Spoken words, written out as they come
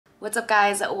What's up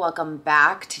guys, welcome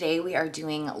back. Today we are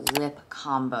doing lip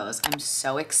combos. I'm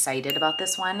so excited about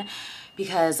this one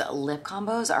because lip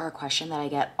combos are a question that I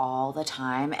get all the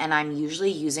time, and I'm usually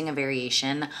using a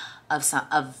variation of some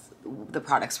of the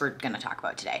products we're gonna talk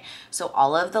about today. So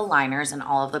all of the liners and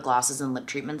all of the glosses and lip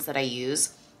treatments that I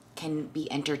use can be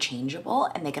interchangeable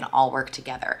and they can all work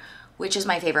together, which is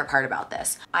my favorite part about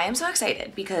this. I am so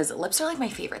excited because lips are like my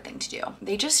favorite thing to do.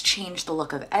 They just change the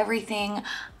look of everything.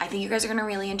 I think you guys are gonna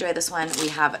really enjoy this one. We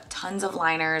have tons of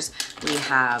liners, we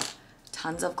have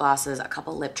tons of glosses, a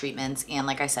couple lip treatments, and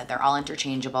like I said, they're all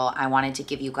interchangeable. I wanted to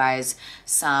give you guys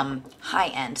some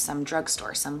high-end, some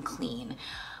drugstore, some clean,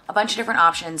 a bunch of different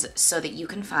options so that you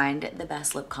can find the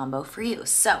best lip combo for you.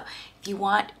 So if you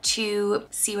want to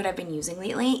see what I've been using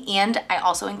lately, and I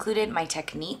also included my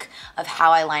technique of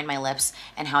how I line my lips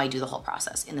and how I do the whole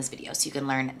process in this video, so you can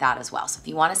learn that as well. So if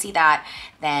you want to see that,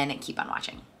 then keep on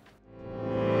watching.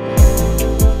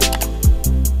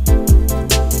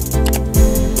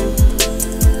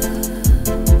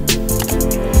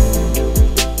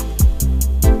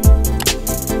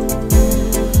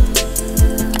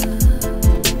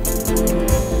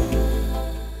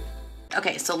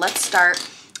 Okay, so let's start.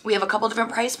 We have a couple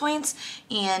different price points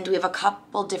and we have a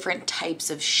couple different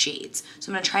types of shades. So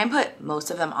I'm gonna try and put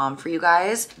most of them on for you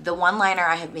guys. The one liner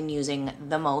I have been using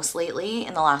the most lately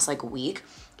in the last like week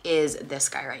is this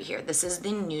guy right here. This is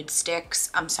the Nude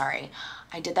Sticks. I'm sorry,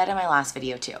 I did that in my last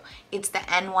video too. It's the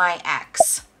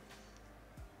NYX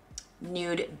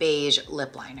Nude Beige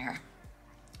Lip Liner.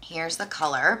 Here's the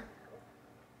color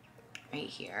right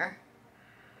here.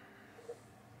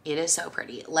 It is so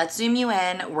pretty. Let's zoom you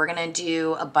in. We're gonna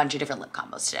do a bunch of different lip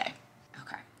combos today.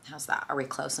 Okay, how's that? Are we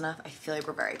close enough? I feel like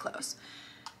we're very close.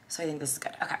 So I think this is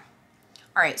good, okay.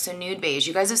 All right, so Nude Beige.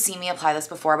 You guys have seen me apply this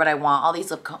before, but I want all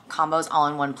these lip combos all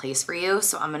in one place for you.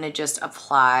 So I'm gonna just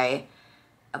apply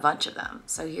a bunch of them.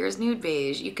 So here's Nude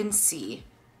Beige. You can see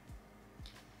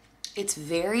it's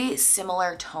very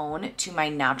similar tone to my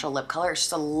natural lip color. It's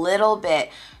just a little bit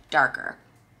darker,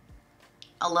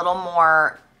 a little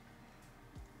more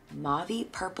mauvey,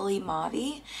 purpley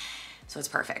mauvey. So it's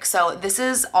perfect. So this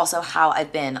is also how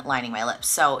I've been lining my lips.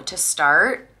 So to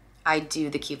start, I do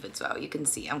the Cupid's bow. You can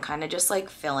see I'm kind of just like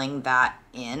filling that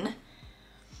in.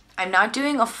 I'm not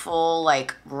doing a full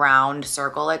like round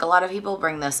circle like a lot of people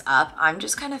bring this up. I'm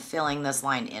just kind of filling this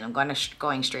line in. I'm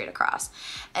going straight across.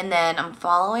 And then I'm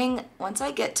following, once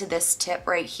I get to this tip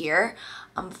right here,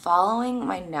 I'm following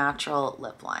my natural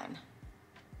lip line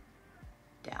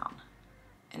down.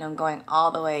 And I'm going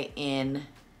all the way in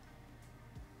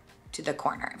to the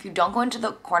corner. If you don't go into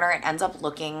the corner, it ends up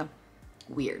looking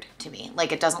weird to me.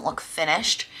 Like it doesn't look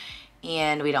finished,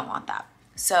 and we don't want that.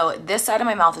 So this side of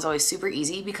my mouth is always super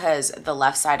easy because the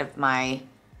left side of my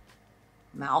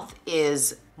mouth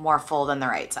is more full than the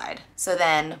right side. So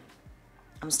then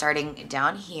I'm starting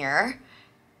down here,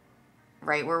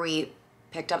 right where we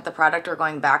picked up the product. We're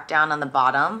going back down on the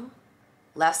bottom,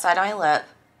 left side of my lip,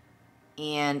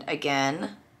 and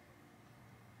again,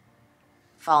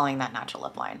 following that natural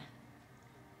lip line.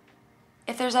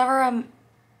 If there's ever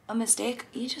a mistake,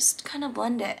 you just kind of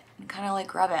blend it and kind of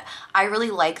like rub it. I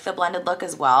really like the blended look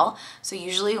as well. So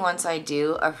usually once I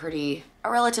do a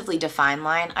relatively defined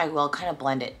line, I will kind of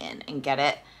blend it in and get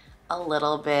it a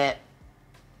little bit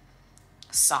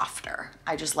softer.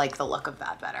 I just like the look of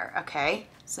that better, okay?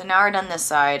 So now we're done this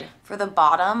side. For the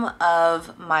bottom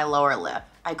of my lower lip,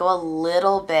 I go a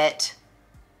little bit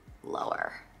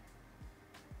lower.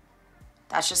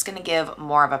 That's just gonna give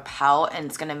more of a pout, and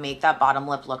it's gonna make that bottom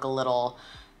lip look a little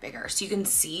bigger. So you can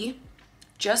see,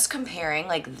 just comparing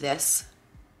like this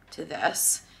to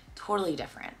this, totally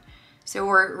different. So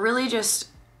we're really just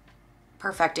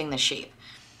perfecting the shape.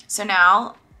 So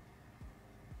now,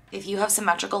 if you have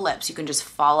symmetrical lips, you can just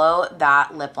follow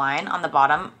that lip line on the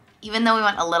bottom. Even though we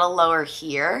went a little lower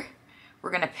here, we're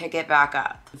gonna pick it back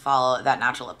up and follow that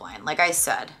natural lip line. Like I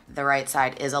said, the right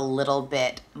side is a little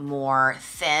bit more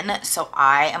thin, so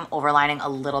I am overlining a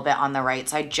little bit on the right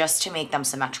side just to make them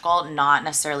symmetrical, not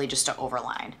necessarily just to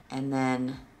overline. And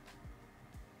then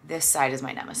this side is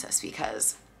my nemesis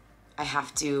because I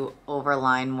have to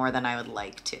overline more than I would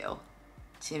like to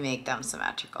make them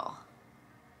symmetrical.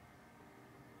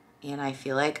 And I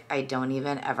feel like I don't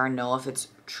even ever know if it's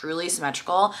truly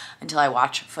symmetrical until I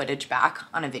watch footage back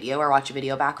on a video or watch a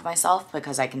video back of myself,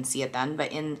 because I can see it then.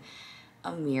 But in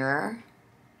a mirror,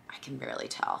 I can barely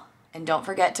tell. And don't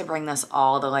forget to bring this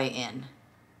all the way in,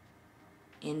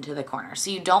 into the corner. So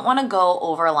you don't want to go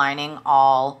overlining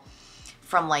all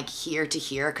from like here to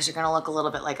here, because you're gonna look a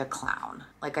little bit like a clown.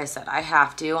 Like I said, I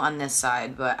have to on this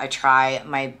side, but I try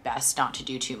my best not to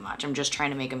do too much. I'm just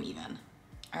trying to make them even.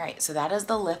 All right, so that is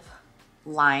the lip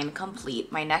line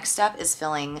complete. My next step is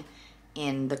filling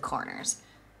in the corners.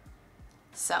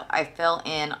 So I fill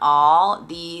in all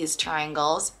these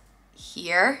triangles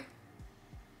here,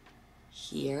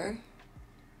 here,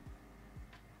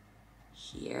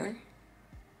 here,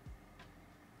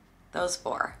 those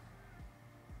 4.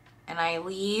 And I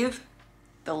leave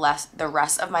the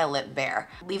rest of my lip bare.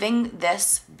 Leaving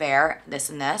this bare, this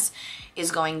and this,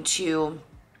 is going to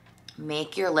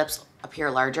make your lips appear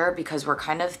larger because we're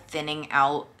kind of thinning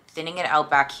it out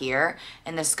back here,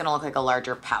 and this is gonna look like a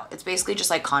larger pout. It's basically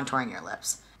just like contouring your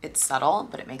lips. It's subtle,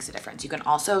 but it makes a difference. You can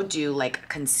also do like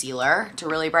concealer to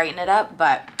really brighten it up,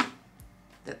 but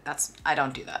I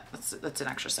don't do that. That's an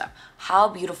extra step. How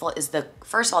beautiful is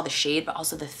first of all, the shade, but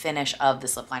also the finish of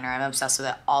this lip liner. I'm obsessed with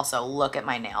it. Also, look at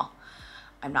my nail.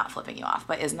 I'm not flipping you off,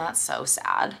 but isn't that so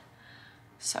sad?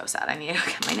 So sad. I need to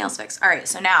get my nails fixed. All right,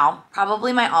 so now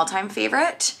probably my all-time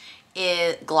favorite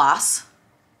is gloss.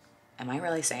 Am I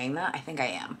really saying that? I think I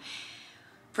am.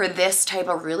 For this type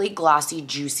of really glossy,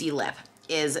 juicy lip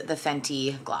is the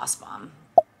Fenty Gloss Bomb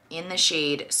in the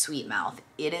shade Sweet Mouth.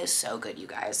 It is so good, you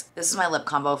guys. This is my lip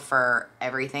combo for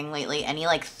everything lately. Any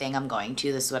like thing I'm going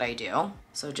to, this is what I do.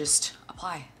 So just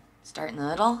apply. Start in the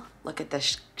middle. Look at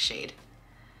this shade.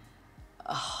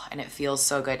 Oh, and it feels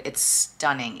so good. It's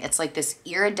stunning. It's like this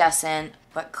iridescent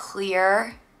but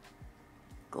clear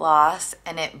gloss,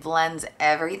 and it blends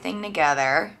everything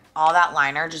together. All that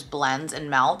liner just blends and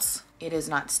melts. It is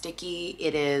not sticky.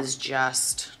 It is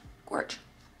just gorgeous.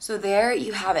 So there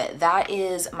you have it. That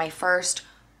is my first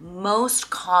most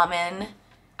common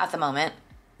at the moment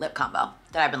lip combo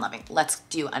that I've been loving. Let's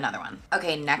do another one.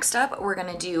 Okay, next up we're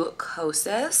gonna do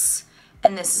Kosas,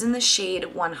 and this is in the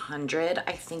shade 100.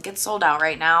 I think it's sold out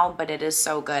right now, but it is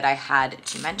so good I had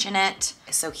to mention it.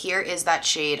 So here is that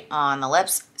shade on the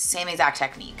lips, same exact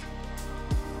technique.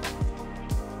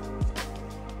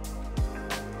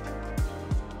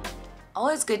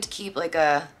 Always good to keep like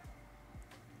a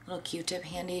little Q-tip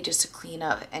handy just to clean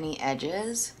up any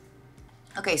edges.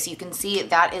 Okay, so you can see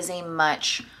that is a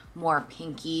much more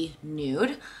pinky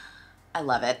nude. I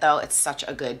love it though. It's such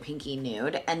a good pinky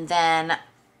nude. And then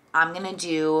I'm gonna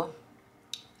do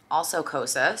also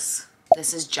Kosas.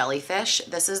 This is Jellyfish.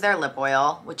 This is their lip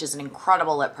oil, which is an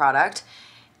incredible lip product.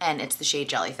 And it's the shade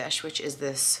Jellyfish, which is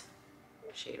this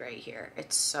shade right here.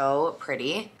 It's so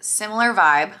pretty. Similar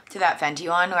vibe to that Fenty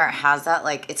one where it has that,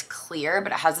 like, it's clear,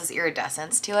 but it has this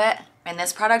iridescence to it. And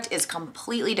this product is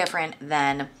completely different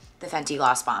than the Fenty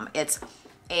Gloss Bomb. It's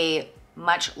a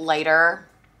much lighter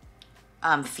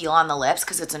feel on the lips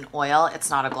because it's an oil, it's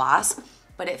not a gloss,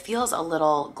 but it feels a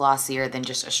little glossier than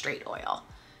just a straight oil.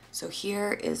 So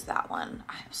here is that one.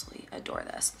 I absolutely adore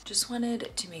this. Just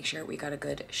wanted to make sure we got a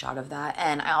good shot of that.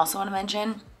 And I also want to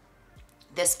mention,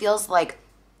 this feels like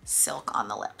silk on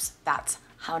the lips. That's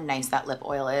how nice that lip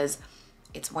oil is.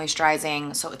 It's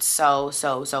moisturizing, so it's so,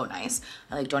 so, so nice.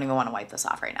 I like don't even want to wipe this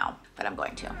off right now, but I'm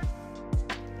going to.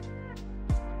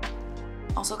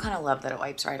 Also kind of love that it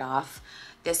wipes right off.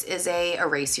 This is a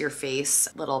erase your face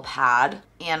little pad,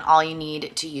 and all you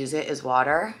need to use it is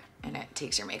water, and it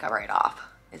takes your makeup right off.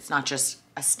 It's not just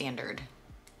a standard,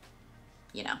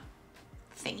 you know,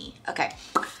 thingy. Okay.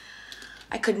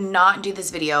 I could not do this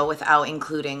video without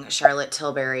including Charlotte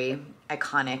Tilbury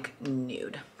Iconic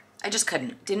Nude. I just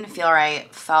couldn't. Didn't feel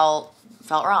right, felt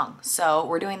wrong. So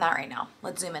we're doing that right now.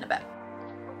 Let's zoom in a bit.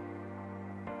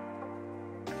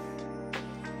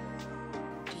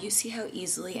 Do you see how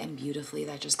easily and beautifully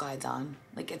that just glides on?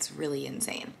 Like, it's really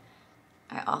insane.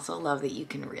 I also love that you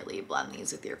can really blend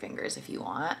these with your fingers if you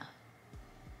want.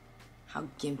 How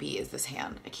gimpy is this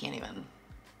hand? I can't even.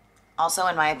 Also,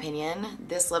 in my opinion,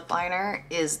 this lip liner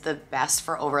is the best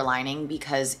for overlining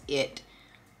because it's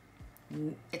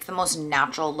the most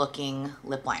natural looking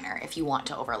lip liner if you want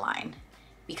to overline,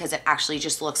 because it actually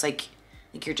just looks like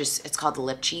you're just, it's called the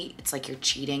lip cheat. It's like you're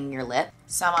cheating your lip.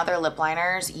 Some other lip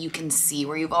liners, you can see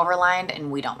where you've overlined,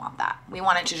 and we don't want that. We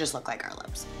want it to just look like our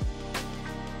lips.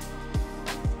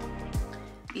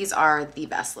 These are the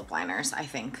best lip liners, I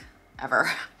think,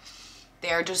 ever.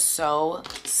 They're just so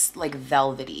like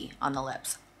velvety on the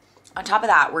lips. On top of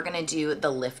that, we're gonna do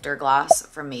the Lifter Gloss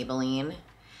from Maybelline.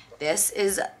 This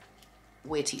is,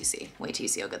 wait till you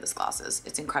see how good this gloss is.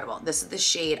 It's incredible. This is the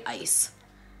shade Ice.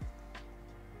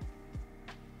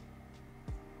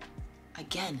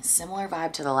 Again, similar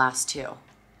vibe to the last two.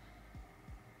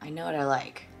 I know what I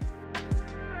like.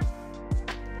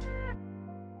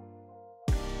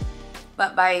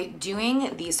 But by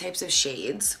doing these types of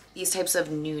shades, these types of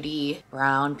nudie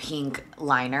brown pink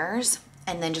liners,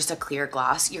 and then just a clear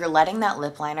gloss, you're letting that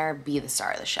lip liner be the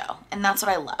star of the show. And that's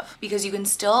what I love, because you can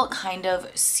still kind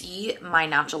of see my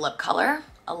natural lip color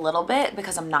a little bit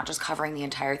because I'm not just covering the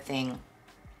entire thing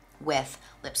with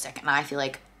lipstick. And I feel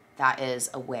like that is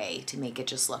a way to make it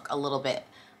just look a little bit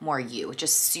more you. It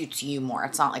just suits you more.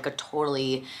 It's not like a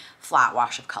totally flat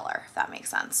wash of color, if that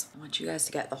makes sense. I want you guys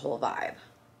to get the whole vibe,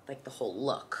 like the whole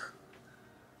look,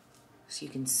 so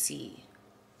you can see.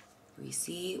 Do we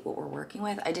see what we're working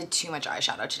with? I did too much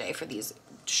eyeshadow today for these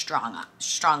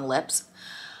strong lips,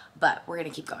 but we're gonna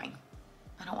keep going.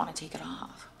 I don't want to take it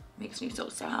off. It makes me so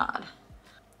sad.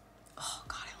 Oh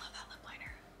God, I love that lip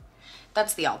liner.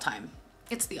 That's the all-time.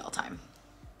 It's the all-time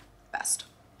best.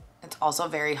 It's also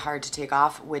very hard to take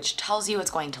off, which tells you it's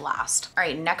going to last. All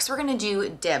right, next we're gonna do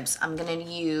Dibs. I'm gonna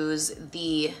use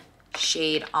the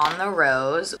shade On the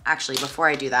Rose. Actually, before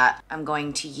I do that, I'm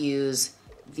going to use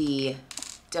the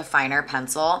definer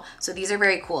pencil. So these are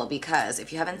very cool because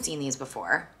if you haven't seen these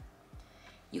before,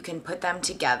 you can put them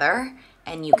together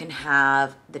and you can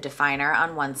have the definer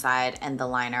on one side and the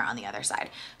liner on the other side.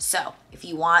 So if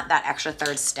you want that extra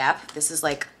third step, this is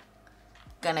like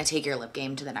gonna take your lip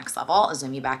game to the next level. I'll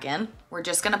zoom you back in. We're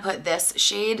just gonna put this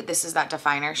shade, this is that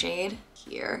definer shade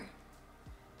here,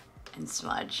 and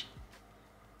smudge.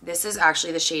 This is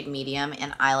actually the shade medium,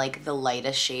 and I like the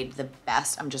lightest shade the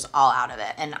best. I'm just all out of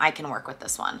it, and I can work with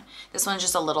this one. This one's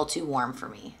just a little too warm for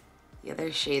me. The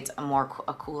other shade's a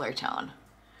cooler tone,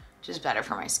 which is better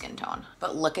for my skin tone.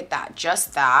 But look at that,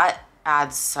 just that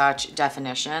adds such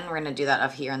definition. We're gonna do that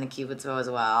up here on the Cupid's bow as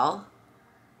well.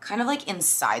 Kind of like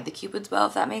inside the Cupid's bow,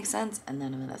 if that makes sense. And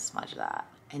then I'm gonna smudge that.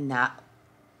 And that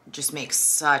just makes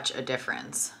such a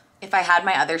difference. If I had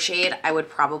my other shade, I would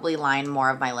probably line more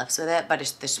of my lips with it, but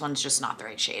this one's just not the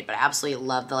right shade. But I absolutely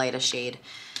love the lightest shade.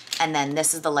 And then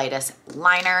this is the lightest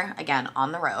liner, again,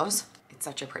 On the Rose. It's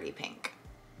such a pretty pink.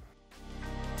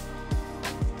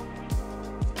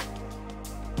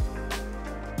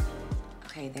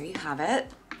 Okay, there you have it.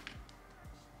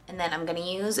 And then I'm gonna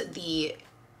use the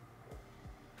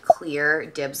clear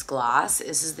Dibs gloss.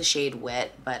 This is the shade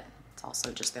Wit, but it's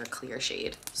also just their clear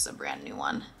shade. This is a brand new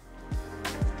one.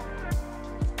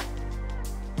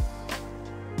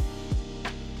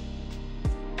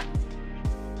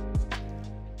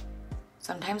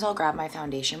 Sometimes I'll grab my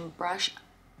foundation brush,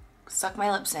 suck my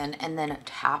lips in, and then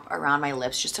tap around my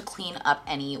lips just to clean up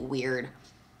any weird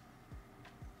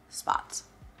spots.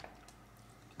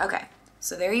 Okay,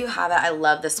 so there you have it. I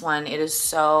love this one. It is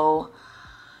so,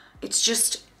 it's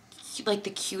just like the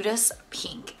cutest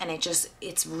pink, and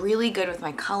it's really good with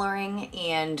my coloring.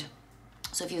 And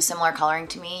so if you have similar coloring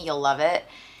to me, you'll love it.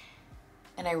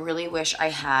 And I really wish I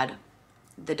had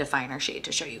the definer shade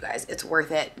to show you guys. It's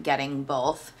worth it getting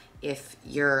both if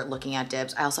you're looking at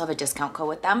Dibs. I also have a discount code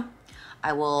with them.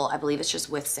 I believe it's just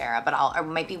with Sarah, but it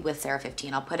might be with Sarah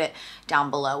 15. I'll put it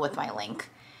down below with my link.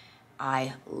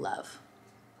 I love.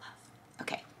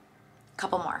 Okay,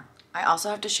 couple more. I also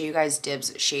have to show you guys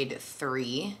Dibs shade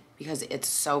 3 because it's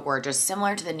so gorgeous.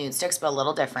 Similar to the nude sticks, but a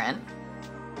little different.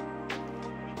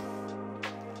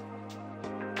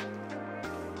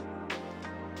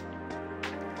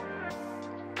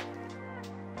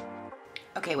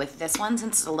 Okay, with this one,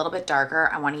 since it's a little bit darker,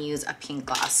 I want to use a pink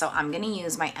gloss. So I'm going to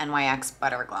use my NYX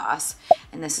Butter Gloss,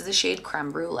 and this is the shade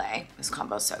Creme Brulee. This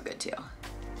combo is so good too.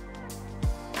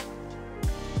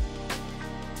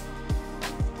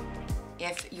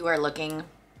 If you are looking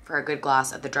for a good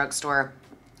gloss at the drugstore,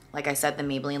 like I said, the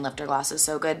Maybelline Lifter Gloss is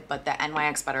so good, but the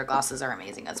NYX Butter Glosses are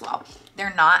amazing as well.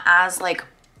 They're not as like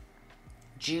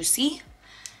juicy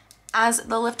as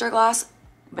the Lifter Gloss,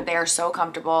 but they are so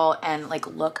comfortable, and like,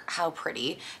 look how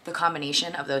pretty the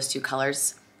combination of those two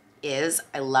colors is.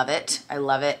 I love it. I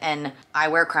love it. And I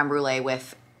wear Creme Brulee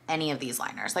with any of these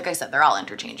liners. Like I said, they're all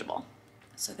interchangeable.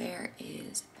 So there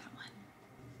is that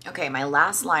one. Okay, my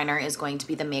last liner is going to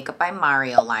be the Makeup by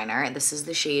Mario liner. This is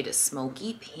the shade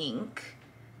Smoky Pink.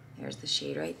 There's the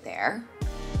shade right there.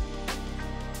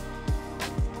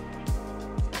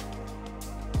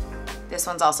 This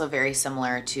one's also very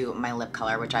similar to my lip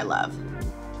color, which I love.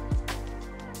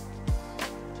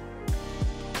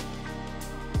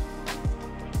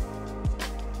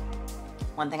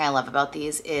 One thing I love about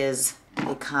these is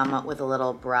they come with a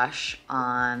little brush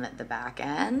on the back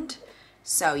end.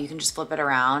 So you can just flip it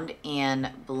around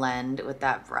and blend with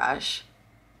that brush,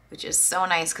 which is so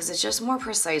nice because it's just more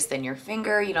precise than your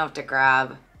finger. You don't have to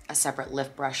grab a separate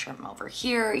lift brush from over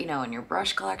here, you know, in your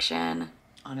brush collection.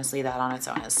 Honestly, that on its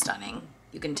own is stunning.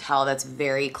 You can tell that's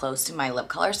very close to my lip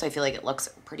color, so I feel like it looks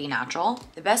pretty natural.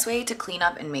 The best way to clean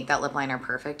up and make that lip liner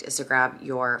perfect is to grab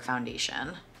your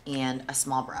foundation and a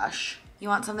small brush. You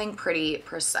want something pretty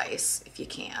precise if you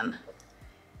can.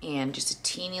 and just a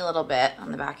teeny little bit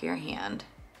on the back of your hand,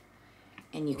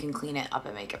 and you can clean it up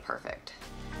and make it perfect.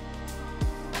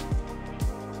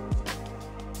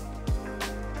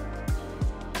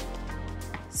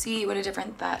 See what a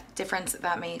difference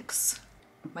that makes?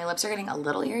 My lips are getting a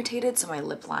little irritated, so my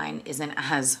lip line isn't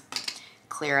as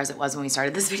clear as it was when we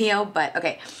started this video, but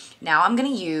okay. Now I'm gonna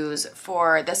use,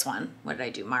 for this one, what did I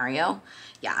do, Mario?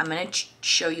 Yeah, I'm gonna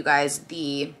show you guys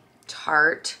the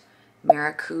Tarte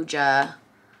Maracuja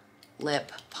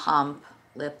lip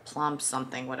plump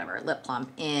something, whatever, lip plump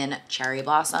in Cherry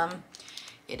Blossom.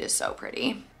 It is so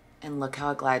pretty. And look how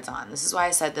it glides on. This is why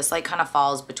I said this like kind of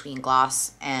falls between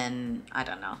gloss and, I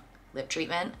don't know, lip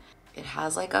treatment. It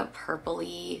has like a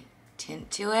purpley tint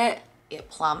to it. It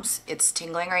plumps. It's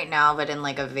tingling right now, but in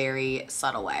like a very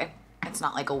subtle way. It's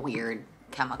not like a weird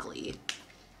chemically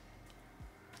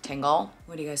tingle.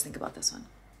 What do you guys think about this one?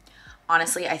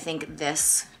 Honestly, I think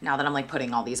this, now that I'm like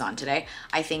putting all these on today,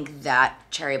 I think that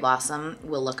Cherry Blossom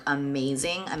will look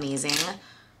amazing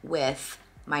with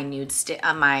my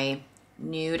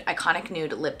iconic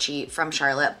nude lip cheat from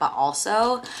Charlotte, but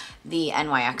also the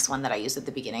NYX one that I used at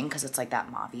the beginning because it's like that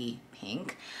mauve-y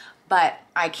pink. But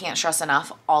I can't stress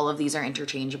enough, all of these are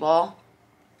interchangeable.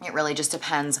 It really just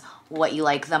depends what you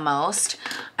like the most.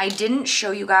 I didn't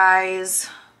show you guys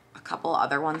a couple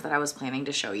other ones that I was planning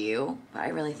to show you, but I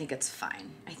really think it's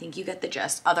fine. I think you get the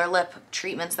gist. Other lip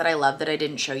treatments that I love that I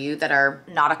didn't show you that are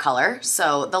not a color.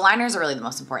 So the liners are really the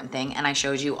most important thing, and I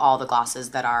showed you all the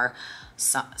glosses that are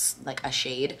like a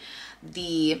shade.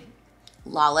 The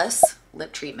Lawless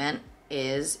lip treatment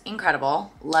is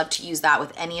incredible. Love to use that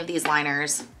with any of these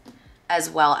liners, as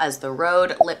well as the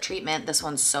Rhode lip treatment. This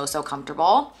one's so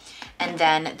comfortable. And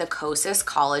then the Kosas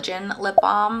Collagen lip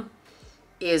balm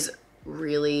is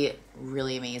really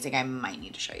amazing. I might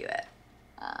need to show you it.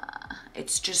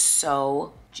 It's just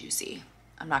so juicy.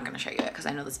 I'm not gonna show you it because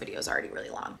I know this video is already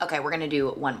really long. Okay, we're gonna do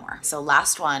one more. So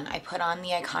last one, I put on the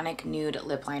iconic nude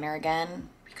lip liner again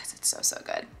because it's so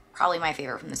good. Probably my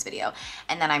favorite from this video.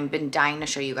 And then I've been dying to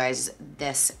show you guys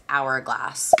this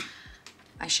Hourglass.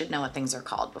 I should know what things are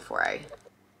called before I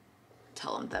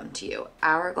tell them to you.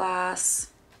 Hourglass,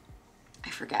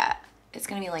 I forget. It's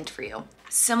gonna be linked for you.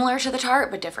 Similar to the Tarte,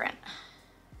 but different.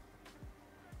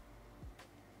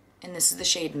 And this is the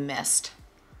shade Mist.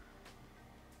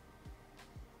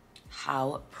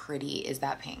 How pretty is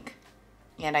that pink?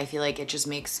 And I feel like it just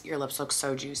makes your lips look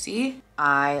so juicy.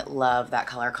 I love that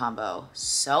color combo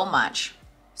so much.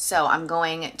 So I'm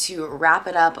going to wrap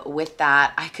it up with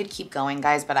that. I could keep going,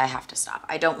 guys, but I have to stop.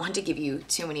 I don't want to give you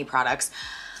too many products.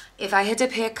 If I had to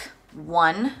pick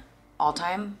one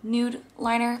all-time nude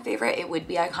liner favorite, it would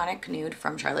be Iconic Nude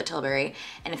from Charlotte Tilbury.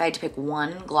 And if I had to pick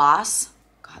one gloss,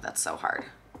 God, that's so hard.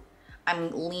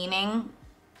 I'm leaning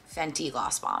Fenty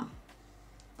Gloss Bomb.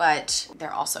 But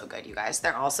they're also good, you guys.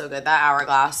 They're also good. That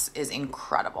Hourglass is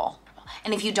incredible.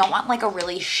 And if you don't want like a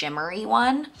really shimmery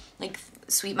one, like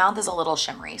Sweet Mouth is a little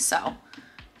shimmery, so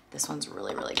this one's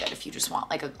really good if you just want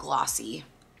like a glossy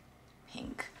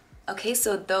pink. Okay,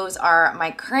 so those are my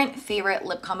current favorite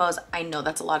lip combos. I know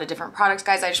that's a lot of different products,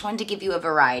 guys. I just wanted to give you a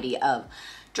variety of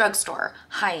drugstore,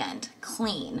 high-end,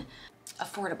 clean,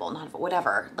 affordable, not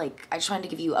whatever. Like, I just wanted to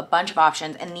give you a bunch of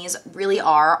options, and these really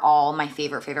are all my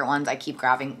favorite ones. I keep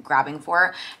grabbing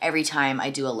for every time I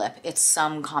do a lip. It's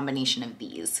some combination of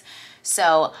these.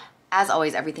 So as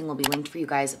always, everything will be linked for you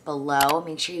guys below.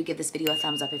 Make sure you give this video a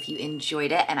thumbs up if you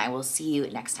enjoyed it, and I will see you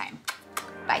next time.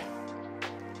 Bye.